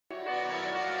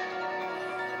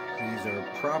These are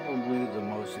probably the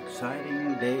most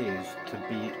exciting days to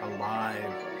be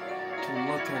alive,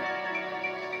 to look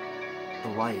at the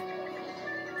light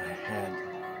ahead.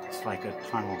 It's like a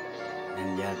tunnel,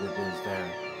 and yet it is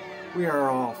there. We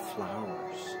are all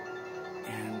flowers,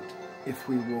 and if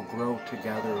we will grow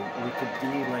together, we could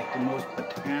be like the most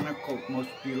botanical, most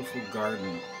beautiful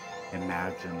garden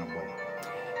imaginable.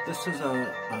 This is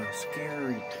a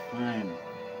scary time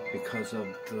because of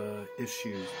the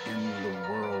issues in the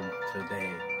world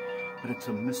today. But it's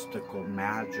a mystical,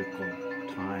 magical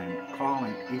time,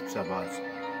 calling each of us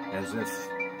as if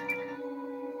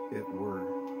it were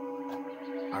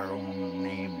our own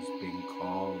names being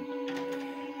called.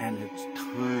 And it's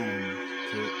time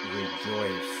to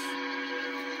rejoice.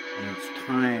 And it's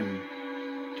time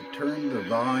to turn the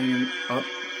volume up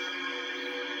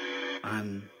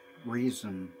on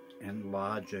reason and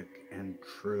logic and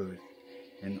truth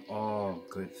in all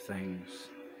good things.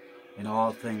 And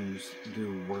all things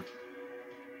do work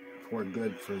for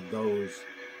good for those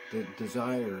that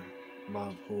desire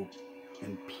love, hope,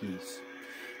 and peace.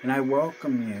 And I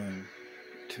welcome you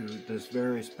to this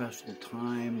very special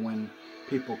time when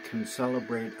people can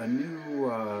celebrate a new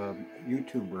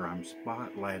YouTuber I'm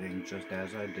spotlighting, just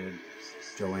as I did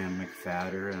Joanne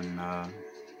McFadder and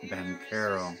Ben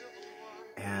Carroll.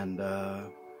 And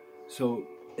so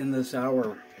in this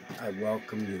hour, I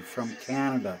welcome you from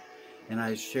Canada, and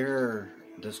I share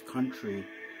this country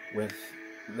with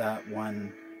that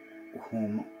one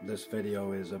whom this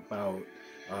video is about,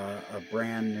 a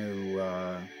brand new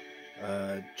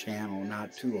channel,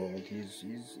 not too old.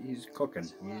 He's cooking.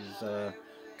 He's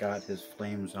got his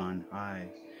flames on high.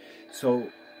 So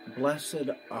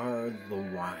blessed are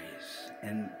the wise,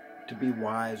 and to be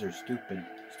wise or stupid,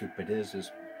 stupid is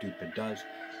as stupid does,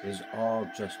 is all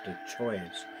just a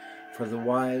choice. For the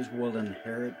wise will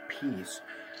inherit peace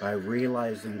by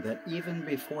realizing that even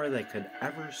before they could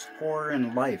ever score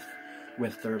in life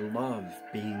with their love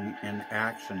being in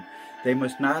action, they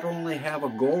must not only have a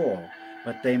goal,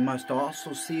 but they must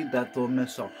also see that they'll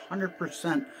miss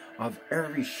 100% of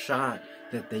every shot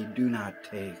that they do not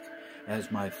take. As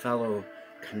my fellow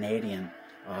Canadian,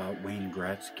 Wayne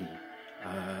Gretzky,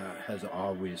 has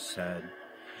always said.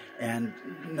 And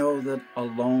know that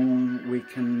alone we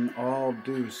can all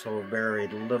do so very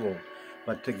little,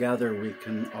 but together we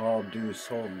can all do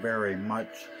so very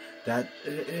much that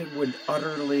it would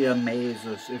utterly amaze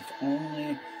us if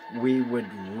only we would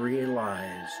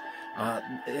realize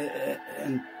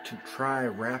and to try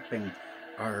wrapping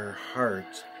our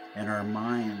hearts and our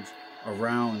minds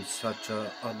around such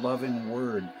a loving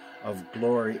word of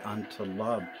glory unto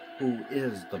love, who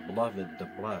is the beloved, the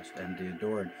blessed, and the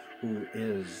adored, who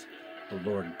is the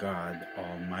Lord God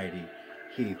Almighty,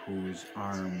 he whose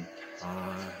arm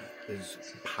is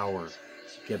power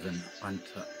given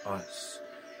unto us.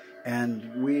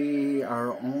 And we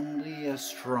are only as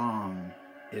strong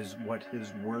as what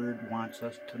his word wants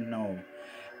us to know,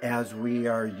 as we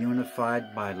are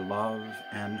unified by love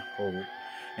and hope.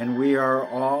 And we are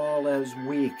all as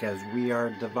weak as we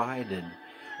are divided.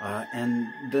 And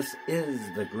this is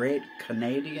the great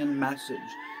Canadian message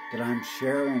that I'm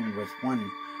sharing with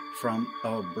one from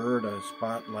Alberta,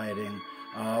 spotlighting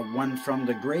one from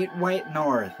the Great White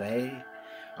North,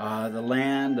 the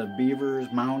land of beavers,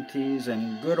 mounties,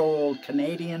 and good old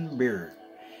Canadian beer.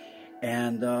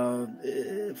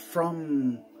 And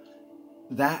from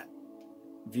that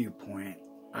viewpoint,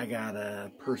 I got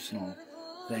a personal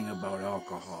thing about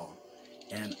alcohol.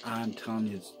 And I'm telling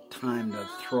you, it's time to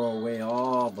throw away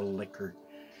all the liquor.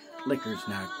 Liquor's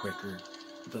not quicker.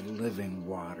 The living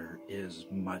water is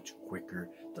much quicker.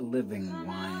 The living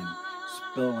wine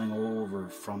spilling over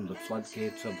from the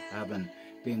floodgates of heaven,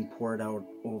 being poured out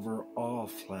over all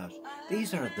flesh.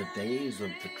 These are the days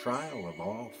of the trial of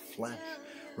all flesh.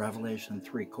 Revelation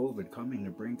 3, COVID coming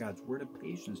to bring God's word of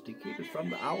patience to keep us from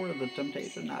the hour of the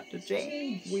temptation not to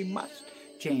change. We must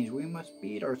change. We must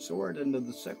beat our sword into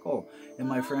the sickle. And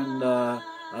my friend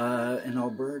in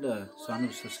Alberta, son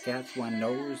of Saskatchewan,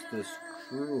 knows this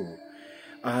true.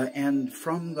 And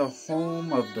from the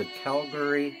home of the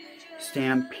Calgary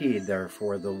Stampede,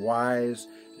 therefore, the wise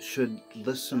should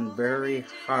listen very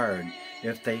hard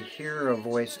if they hear a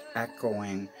voice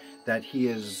echoing that he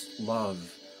is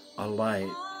love, a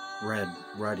light, red,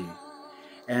 ruddy.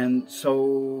 And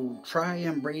so try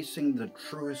embracing the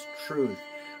truest truth,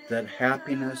 that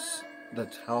happiness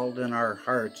that's held in our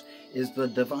hearts is the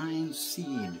divine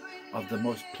seed of the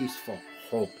most peaceful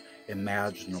hope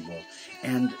imaginable.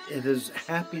 And it is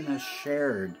happiness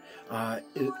shared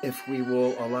if we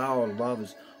will allow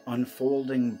love's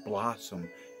unfolding blossom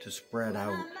to spread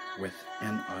out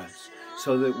within us.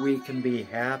 so that we can be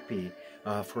happy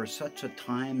for such a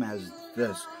time as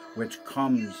this, which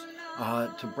comes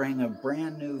to bring a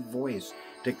brand new voice,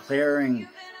 declaring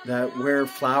that where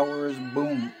flowers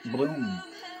bloom,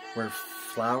 where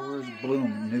flowers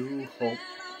bloom, new hope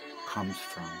comes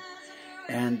from.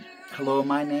 And hello,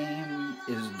 my name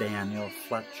is Daniel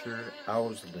Fletcher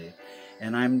Owsley,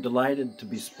 and I'm delighted to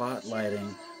be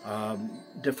spotlighting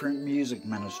different music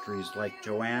ministries like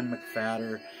Joanne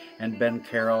McFadder and Ben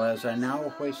Carroll, as I now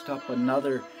hoist up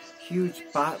another huge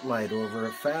spotlight over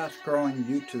a fast-growing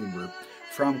YouTuber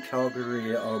from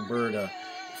Calgary, Alberta,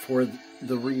 for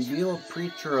the revealed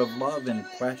preacher of love in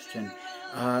question.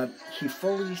 He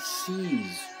fully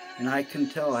sees, and I can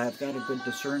tell, I've got a good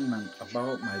discernment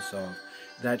about myself,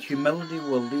 that humility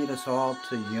will lead us all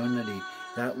to unity,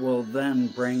 that will then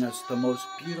bring us the most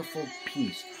beautiful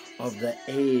peace of the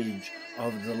age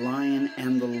of the Lion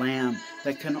and the Lamb,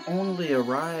 that can only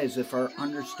arise if our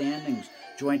understandings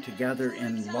join together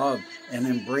in love and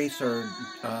embrace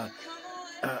our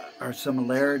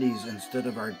similarities instead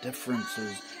of our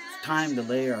differences. It's time to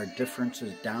lay our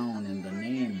differences down in the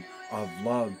name of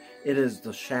love. It is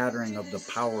the shattering of the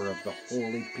power of the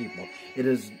holy people. It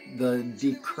is the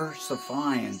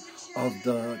decursifying of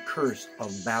the curse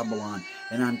of Babylon.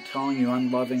 And I'm telling you,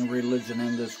 unloving religion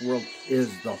in this world is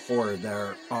the horror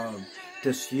thereof.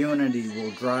 Disunity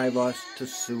will drive us to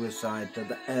suicide, to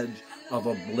the edge of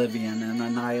oblivion and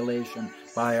annihilation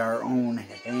by our own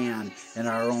hand and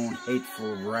our own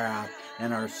hateful wrath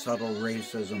and our subtle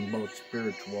racism, both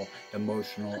spiritual,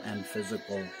 emotional, and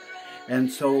physical.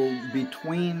 And so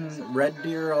between Red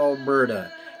Deer,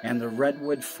 Alberta and the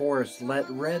Redwood Forest, let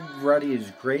Red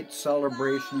Ruddy's great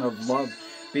celebration of love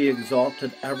be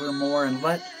exalted evermore, and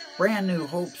let brand new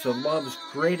hopes of love's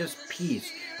greatest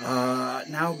peace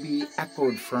now be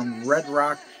echoed from Red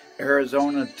Rock,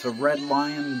 Arizona to Red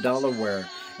Lion, Delaware,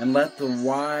 and let the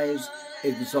wise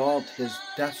exalt his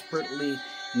desperately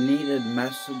needed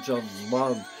message of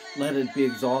love. Let it be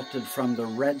exalted from the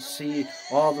Red Sea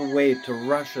all the way to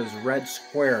Russia's Red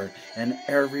Square and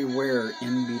everywhere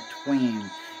in between.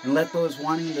 And let those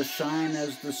wanting to shine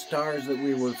as the stars that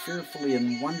we were fearfully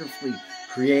and wonderfully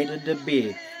created to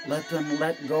be, let them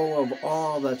let go of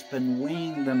all that's been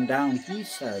weighing them down, he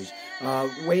says,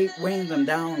 weighing them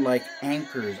down like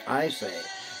anchors, I say,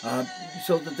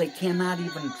 so that they cannot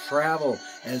even travel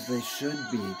as they should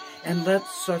be. And let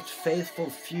such faithful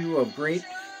few of great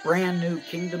brand new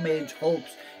kingdom age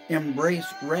hopes embrace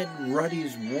Red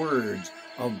Ruddy's words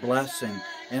of blessing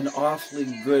and awfully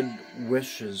good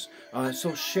wishes.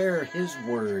 So share his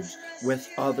words with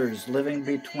others living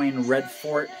between Red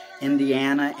Fort,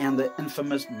 Indiana, and the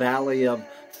infamous Valley of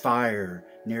Fire,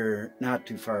 not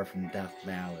too far from Death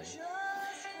Valley.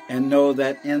 And know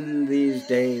that in these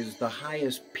days the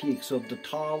highest peaks of the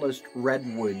tallest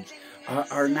redwoods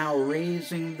are now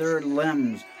raising their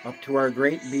limbs up to our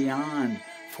great beyond,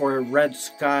 for red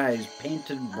skies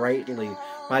painted brightly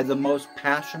by the most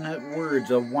passionate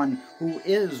words of one who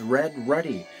is Red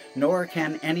Ruddy. Nor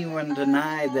can anyone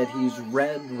deny that he's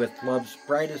red with love's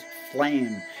brightest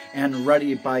flame, and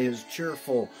ruddy by his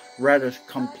cheerful reddish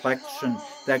complexion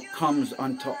that comes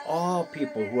unto all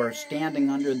people who are standing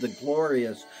under the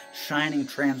glorious shining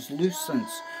translucence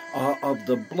of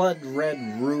the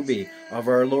blood-red ruby of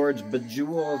our Lord's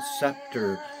bejeweled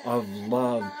scepter of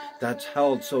love that's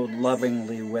held so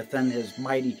lovingly within his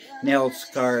mighty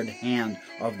nail-scarred hand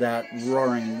of that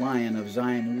roaring Lion of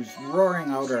Zion, who's roaring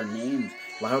out our names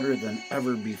louder than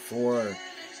ever before.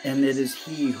 And it is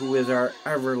he who is our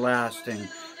everlasting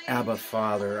Abba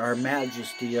Father, our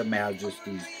majesty of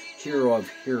majesties, hero of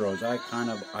heroes, icon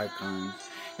of icons.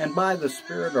 And by the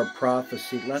spirit of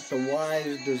prophecy, let the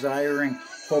wise desiring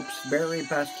hope's very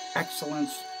best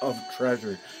excellence of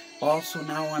treasure also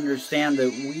now understand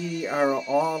that we are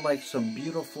all like some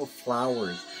beautiful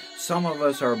flowers. Some of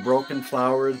us are broken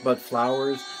flowers, but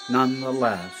flowers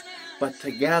nonetheless. But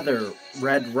together,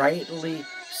 Red rightly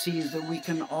sees that we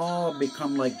can all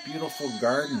become like beautiful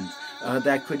gardens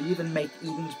that could even make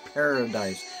Eden's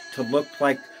paradise to look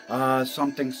like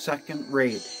something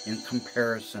second-rate in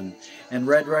comparison. And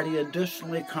Red Ruddy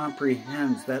additionally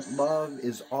comprehends that love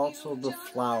is also the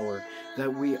flower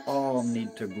that we all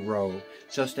need to grow,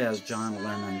 just as John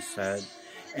Lennon said.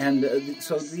 And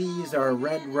so these are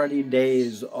Red Ruddy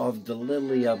days of the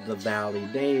lily of the valley,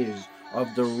 days of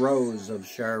the rose of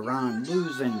Sharon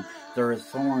losing their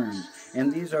thorns.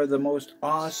 And these are the most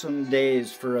awesome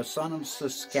days for a son of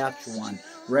Saskatchewan,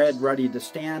 Red Ruddy, to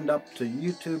stand up to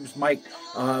YouTube's mic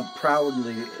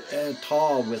proudly,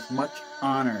 tall with much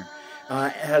honor.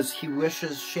 as he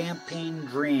wishes champagne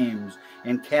dreams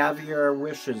and caviar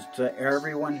wishes to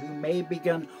everyone who may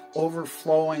begin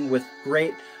overflowing with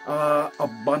great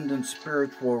abundant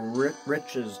spiritual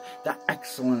riches, the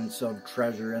excellence of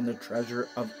treasure and the treasure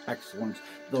of excellence,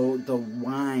 the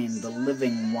wine, the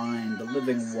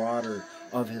living water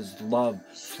of his love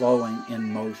flowing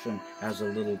in motion as a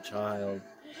little child.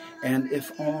 And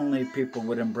if only people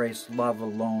would embrace love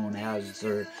alone as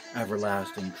their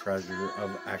everlasting treasure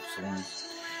of excellence.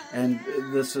 And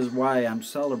this is why I'm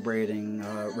celebrating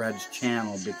Red's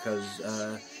channel,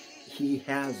 because he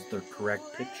has the correct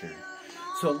picture.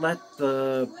 So let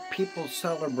the people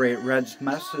celebrate Red's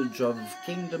message of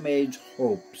kingdom age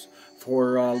hopes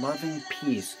for loving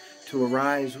peace to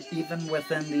arise even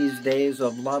within these days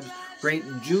of love's great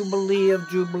jubilee of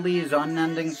jubilees,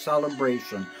 unending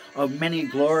celebration of many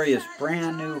glorious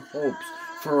brand new hopes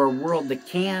for a world that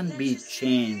can be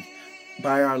changed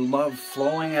by our love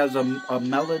flowing as a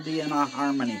melody and a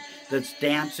harmony that's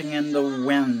dancing in the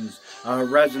winds,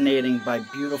 resonating by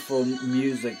beautiful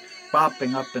music,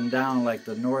 bopping up and down like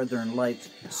the northern lights,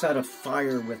 set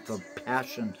afire with the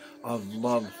passion of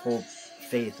love, hope,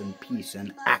 faith, and peace,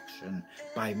 and action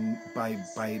by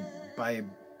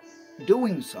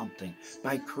doing something,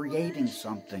 by creating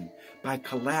something, by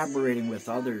collaborating with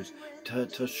others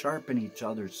to sharpen each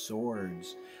other's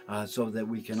swords, so that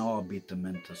we can all beat them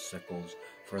into sickles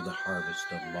for the harvest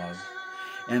of love.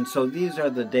 And so these are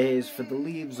the days for the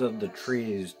leaves of the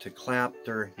trees to clap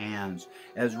their hands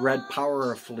as Red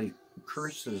powerfully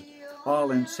curses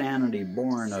all insanity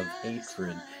born of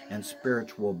hatred and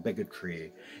spiritual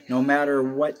bigotry. No matter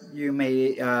what you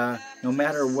may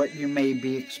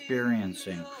be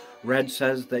experiencing, Red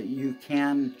says that you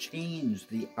can change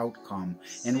the outcome,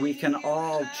 and we can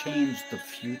all change the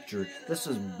future. This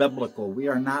is biblical. We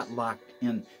are not locked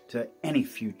into any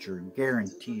future,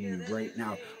 guarantee you right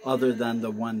now, other than the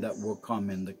one that will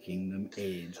come in the kingdom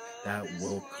age. That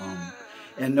will come.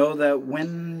 And know that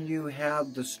when you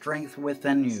have the strength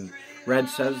within you, Red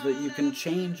says that you can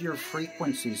change your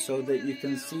frequency so that you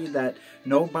can see that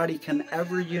nobody can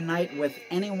ever unite with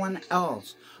anyone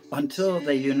else until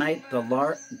they unite the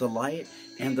light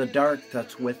and the dark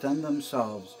that's within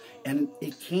themselves. And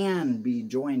it can be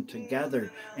joined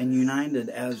together and united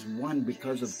as one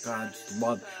because of God's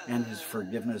love and his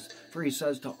forgiveness. For he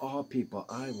says to all people,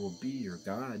 I will be your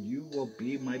God, you will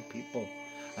be my people.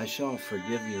 I shall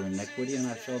forgive your iniquity, and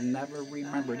I shall never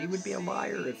remember it. He would be a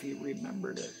liar if he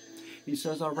remembered it. He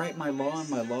says, I'll write my law and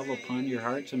my love upon your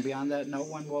hearts, and beyond that no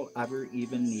one will ever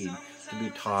even need to be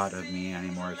taught of me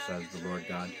anymore, says the Lord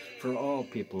God. For all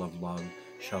people of love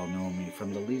shall know me,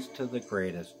 from the least to the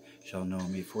greatest shall know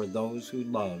me. For those who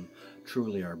love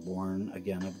truly are born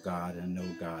again of God and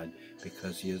know God,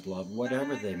 because he is love.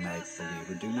 Whatever they might believe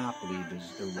or do not believe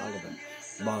is irrelevant.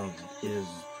 Love is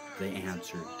the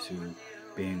answer to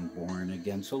being born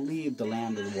again. So leave the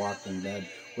land of the walking dead,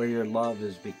 where your love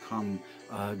has become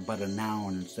but a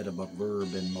noun instead of a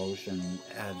verb in motion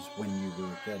as when you were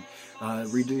a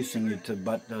kid, reducing you to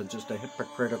but just a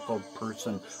hypocritical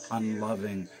person,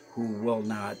 unloving, who will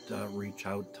not reach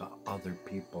out to other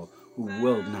people, who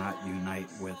will not unite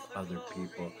with other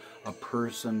people, a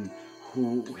person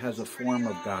who has a form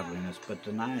of godliness but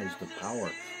denies the power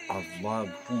of love,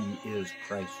 whom is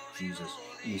Christ Jesus,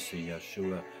 Isa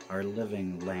Yeshua, our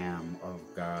living Lamb of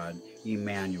God,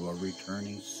 Emmanuel,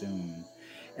 returning soon.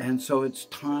 And so it's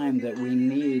time that we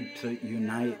need to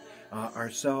unite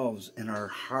ourselves in our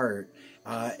heart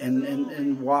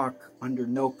and walk under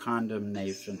no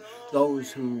condemnation.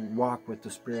 Those who walk with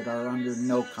the Spirit are under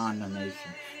no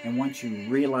condemnation. And once you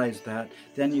realize that,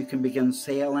 then you can begin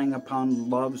sailing upon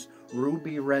love's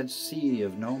ruby red sea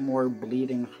of no more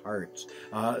bleeding hearts,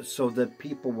 so that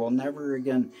people will never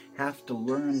again have to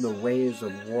learn the ways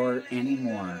of war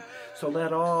anymore. So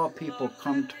let all people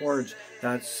come towards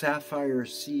that sapphire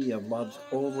sea of love's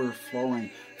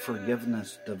overflowing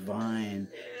forgiveness divine.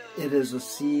 It is a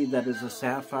sea that is a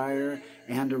sapphire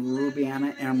and a ruby and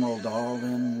an emerald all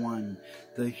in one.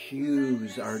 The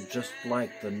hues are just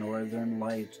like the northern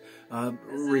lights,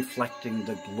 reflecting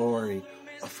the glory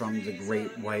from the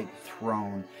great white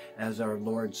throne as our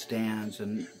Lord stands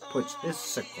and puts his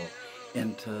sickle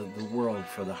into the world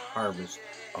for the harvest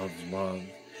of love.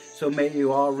 So may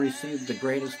you all receive the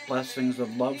greatest blessings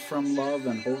of love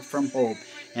and hope from hope,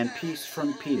 and peace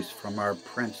from our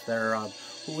Prince thereof,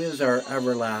 who is our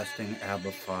everlasting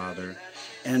Abba Father.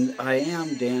 And I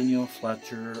am Daniel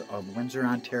Fletcher of Windsor,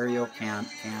 Ontario,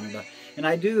 Canada, and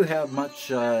I do have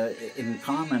much in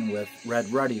common with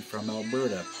Ruddy from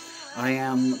Alberta. I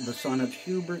am the son of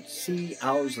Hubert C.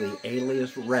 Owsley,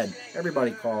 alias Red.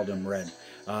 Everybody called him Red,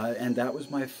 and that was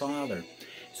my father.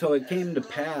 So it came to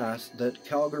pass that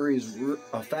Calgary's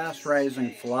a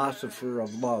fast-rising philosopher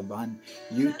of love on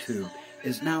YouTube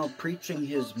is now preaching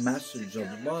his message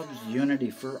of love's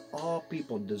unity for all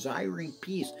people, desiring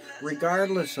peace,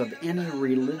 regardless of any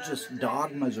religious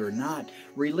dogmas or not.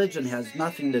 Religion has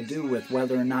nothing to do with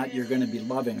whether or not you're going to be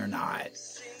loving or not.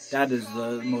 That is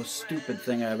the most stupid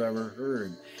thing I've ever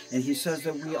heard. And he says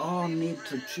that we all need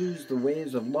to choose the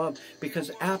ways of love because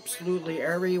absolutely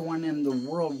everyone in the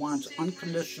world wants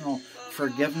unconditional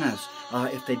forgiveness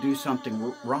if they do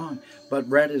something wrong. But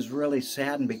Red is really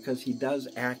saddened because he does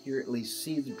accurately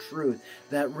see the truth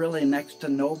that really next to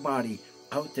nobody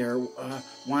out there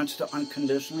wants to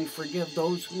unconditionally forgive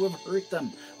those who have hurt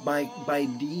them by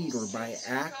deed or by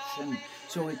action.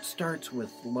 So it starts with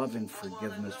love and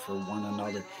forgiveness for one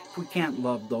another. If we can't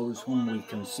love those whom we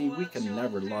can see, we can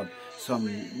never love some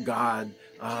God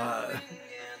that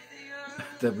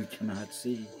we cannot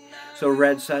see. So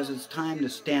Red says it's time to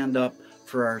stand up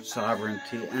for our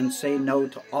sovereignty and say no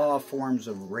to all forms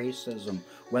of racism,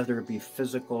 whether it be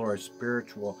physical or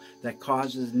spiritual, that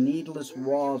causes needless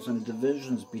walls and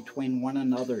divisions between one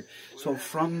another. So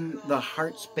from the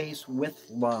heart space with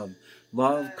love,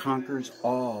 love conquers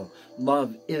all.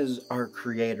 Love is our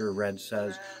creator, Red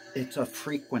says. It's a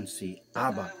frequency,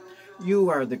 Abba. You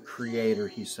are the creator,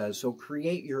 he says, so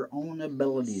create your own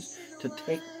abilities to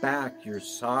take back your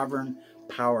sovereign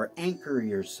power. Anchor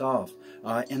yourself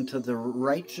into the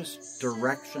righteous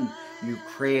direction you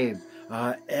crave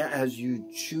as you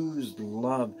choose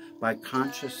love by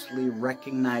consciously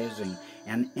recognizing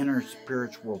an inner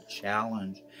spiritual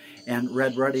challenge. And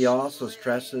Red Ruddy also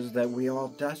stresses that we all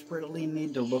desperately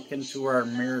need to look into our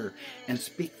mirror and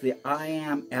speak the I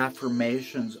am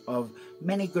affirmations of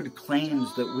many good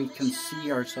claims that we can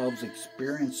see ourselves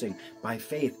experiencing by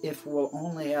faith if we'll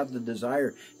only have the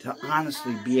desire to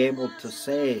honestly be able to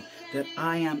say that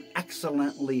I am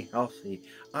excellently healthy,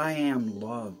 I am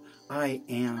love, I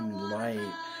am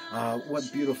light.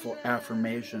 What beautiful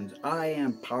affirmations. I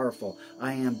am powerful.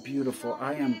 I am beautiful.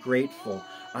 I am grateful.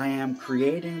 I am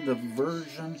creating the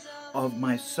version of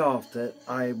myself that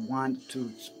I want to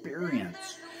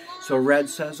experience. So Red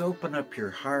says, open up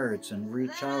your hearts and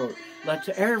reach out. Let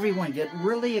everyone get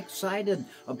really excited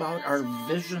about our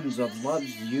visions of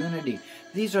love's unity.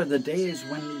 These are the days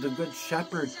when the Good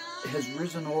Shepherd has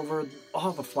risen over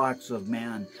all the flocks of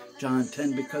man, John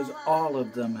 10, because all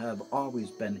of them have always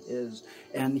been his,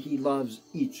 and he loves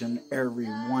each and every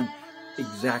one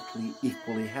exactly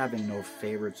equally, having no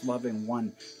favorites, loving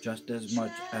one just as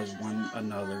much as one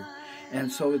another. And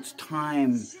so it's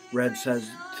time, Red says,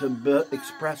 to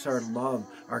express our love,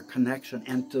 our connection,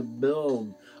 and to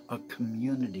build a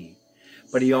community.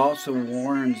 But he also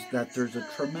warns that there's a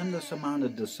tremendous amount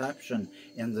of deception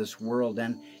in this world.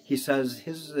 And he says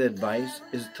his advice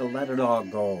is to let it all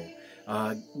go.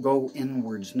 Go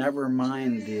inwards, never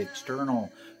mind the external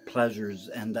pleasures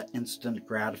and the instant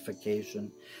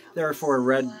gratification. Therefore,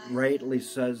 Red rightly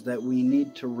says that we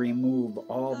need to remove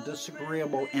all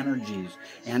disagreeable energies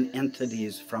and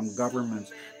entities from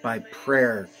governments by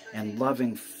prayer and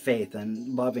loving faith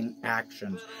and loving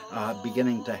actions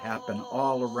beginning to happen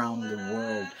all around the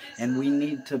world. And we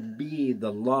need to be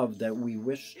the love that we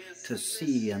wish to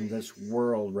see in this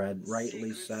world, Red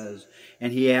rightly says.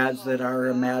 And he adds that our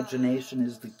imagination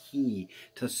is the key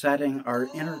to setting our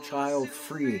inner child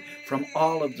free from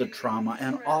all of the trauma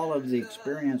and all of the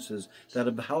experiences that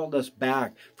have held us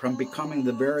back from becoming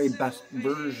the very best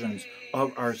versions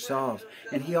of ourselves.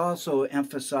 And he also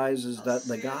emphasizes that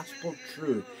the gospel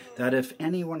truth, that if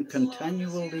anyone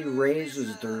continually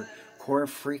raises their core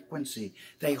frequency,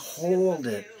 they hold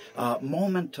it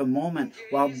moment to moment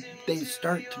while they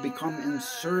start to become in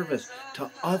service to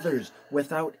others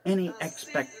without any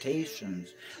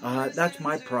expectations. That's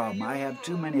my problem. I have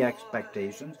too many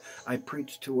expectations. I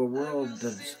preach to a world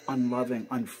that's unloving,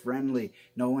 unfriendly.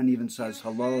 No one even says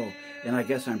hello. And I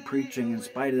guess I'm preaching in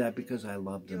spite of that because I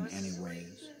love them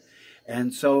anyways.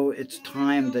 And so it's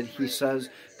time that he says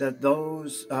that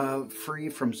those free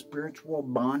from spiritual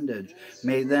bondage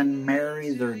may then marry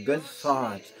their good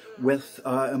thoughts with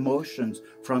emotions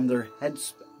from their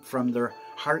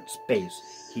heart space,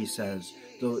 he says.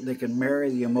 So they can marry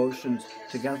the emotions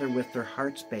together with their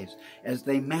heart space as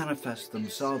they manifest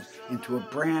themselves into a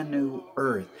brand new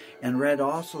earth. And Red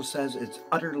also says it's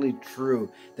utterly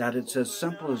true that it's as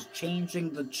simple as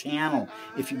changing the channel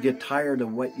if you get tired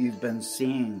of what you've been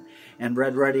seeing. And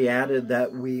Red Ruddy added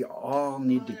that we all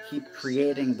need to keep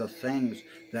creating the things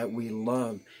that we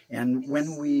love. And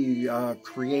when we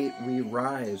create, we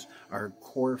rise our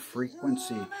core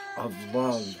frequency of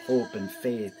love, hope, and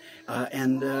faith.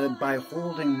 And by holding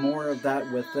building more of that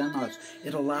within us.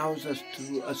 It allows us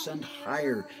to ascend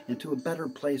higher into a better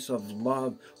place of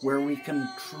love where we can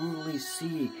truly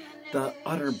see the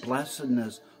utter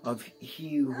blessedness of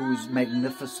he whose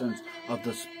magnificence of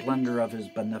the splendor of his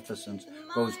beneficence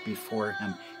goes before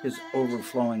him, his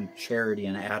overflowing charity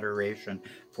and adoration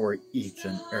for each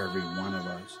and every one of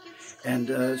us.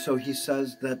 And so he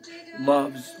says that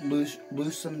love's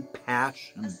loosened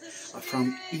passion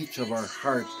from each of our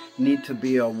hearts need to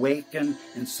be awakened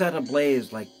and set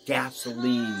ablaze like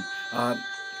gasoline,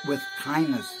 with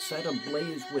kindness, set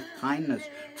ablaze with kindness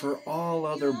for all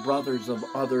other brothers of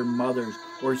other mothers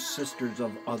or sisters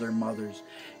of other mothers.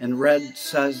 And Red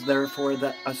says, therefore,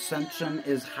 that ascension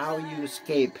is how you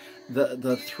escape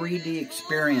the 3D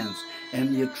experience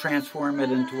and you transform it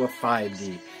into a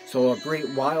 5D. So a great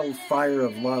wildfire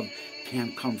of love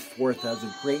can come forth as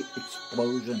a great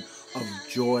explosion of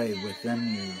joy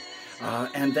within you.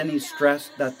 And then he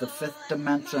stressed that the 5th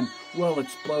dimension will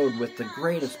explode with the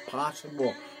greatest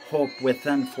possible hope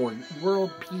within for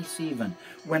world peace, even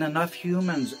when enough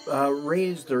humans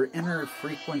raise their inner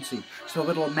frequency so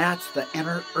it'll match the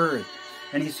inner earth.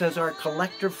 And he says our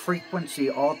collective frequency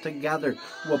altogether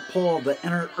will pull the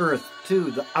inner earth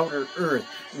to the outer earth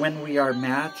when we are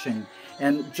matching.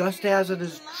 And just as it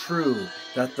is true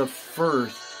that the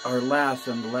first are last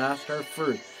and the last are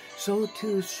first, so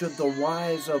too should the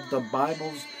wise of the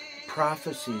Bible's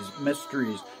prophecies,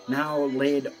 mysteries, now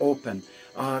laid open,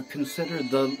 consider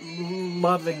the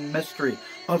loving mystery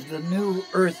of the new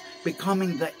earth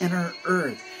becoming the inner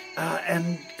earth.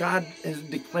 And God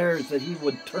declares that he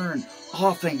would turn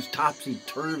all things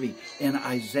topsy-turvy in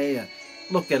Isaiah.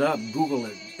 Look it up, Google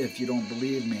it if you don't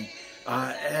believe me.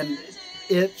 And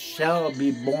it shall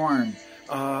be born,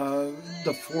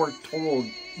 the foretold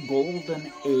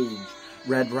golden age.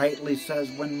 Red rightly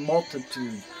says, when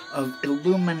multitudes of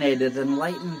illuminated,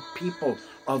 enlightened people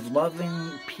of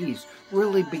loving peace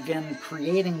really begin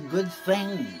creating good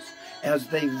things as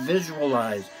they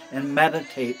visualize and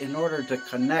meditate in order to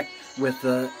connect with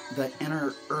the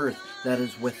inner earth that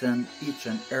is within each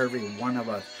and every one of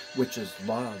us, which is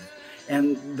love.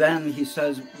 And then he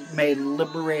says, may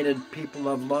liberated people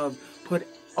of love put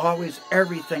always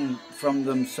everything from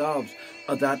themselves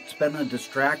that's been a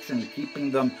distraction,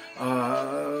 keeping them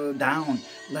down.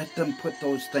 Let them put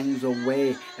those things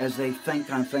away as they think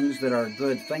on things that are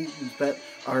good, things that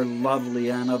are lovely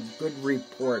and of good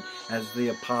report, as the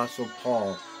Apostle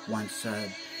Paul once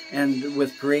said. And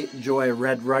with great joy,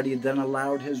 Red Ruddy then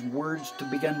allowed his words to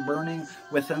begin burning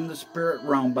within the spirit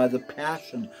realm by the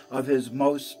passion of his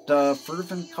most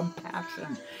fervent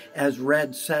compassion. As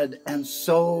Red said, and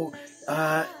so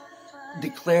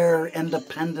declare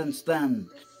independence then.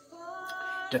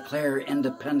 Declare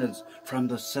independence from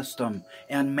the system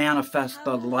and manifest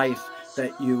the life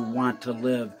that you want to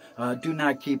live. Do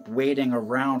not keep waiting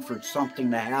around for something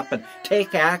to happen.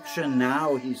 Take action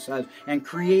now, he says, and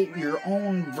create your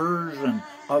own version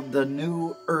of the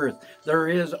new earth. There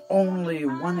is only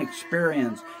one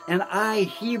experience, and I,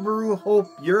 Hebrew, hope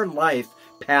your life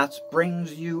path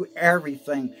brings you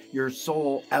everything your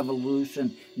soul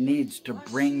evolution needs to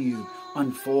bring you,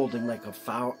 unfolding like a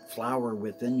flower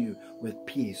within you with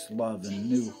peace, love, and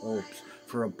new hopes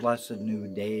for a blessed new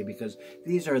day, because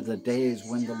these are the days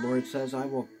when the Lord says, I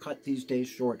will cut these days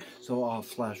short so all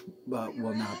flesh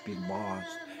will not be lost.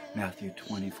 Matthew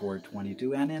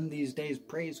 24:22. And in these days,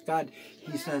 praise God,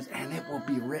 he says, and it will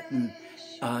be written,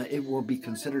 it will be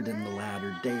considered in the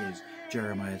latter days.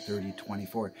 Jeremiah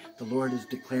 30:24. The Lord is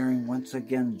declaring once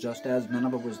again, just as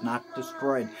Nineveh was not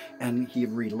destroyed, and he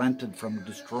relented from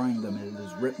destroying them, it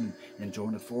is written in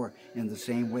Jonah 4. In the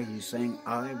same way, he's saying,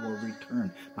 I will return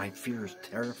my fierce,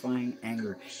 terrifying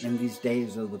anger in these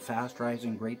days of the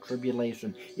fast-rising great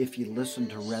tribulation, if you listen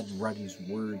to Red Ruddy's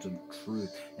words of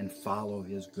truth and follow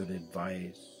his good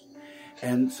advice.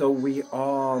 And so we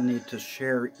all need to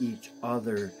share each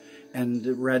other. And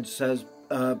Red says,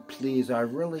 please, I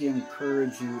really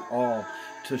encourage you all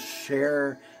to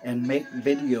share and make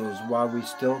videos while we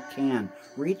still can.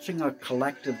 Reaching a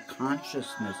collective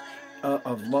consciousness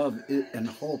of love and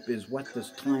hope is what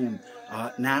this time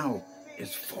now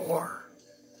is for.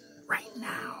 Right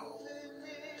now.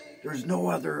 There's no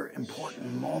other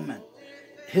important moment.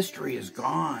 History is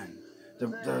gone.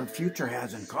 The future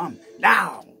hasn't come.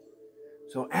 Now!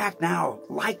 So act now.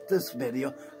 Like this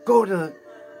video. Go to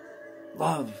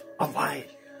Love of Light,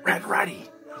 Red Ruddy.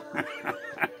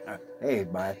 Hey,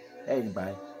 bye. Hey,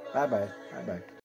 bye. Bye-bye. Bye-bye.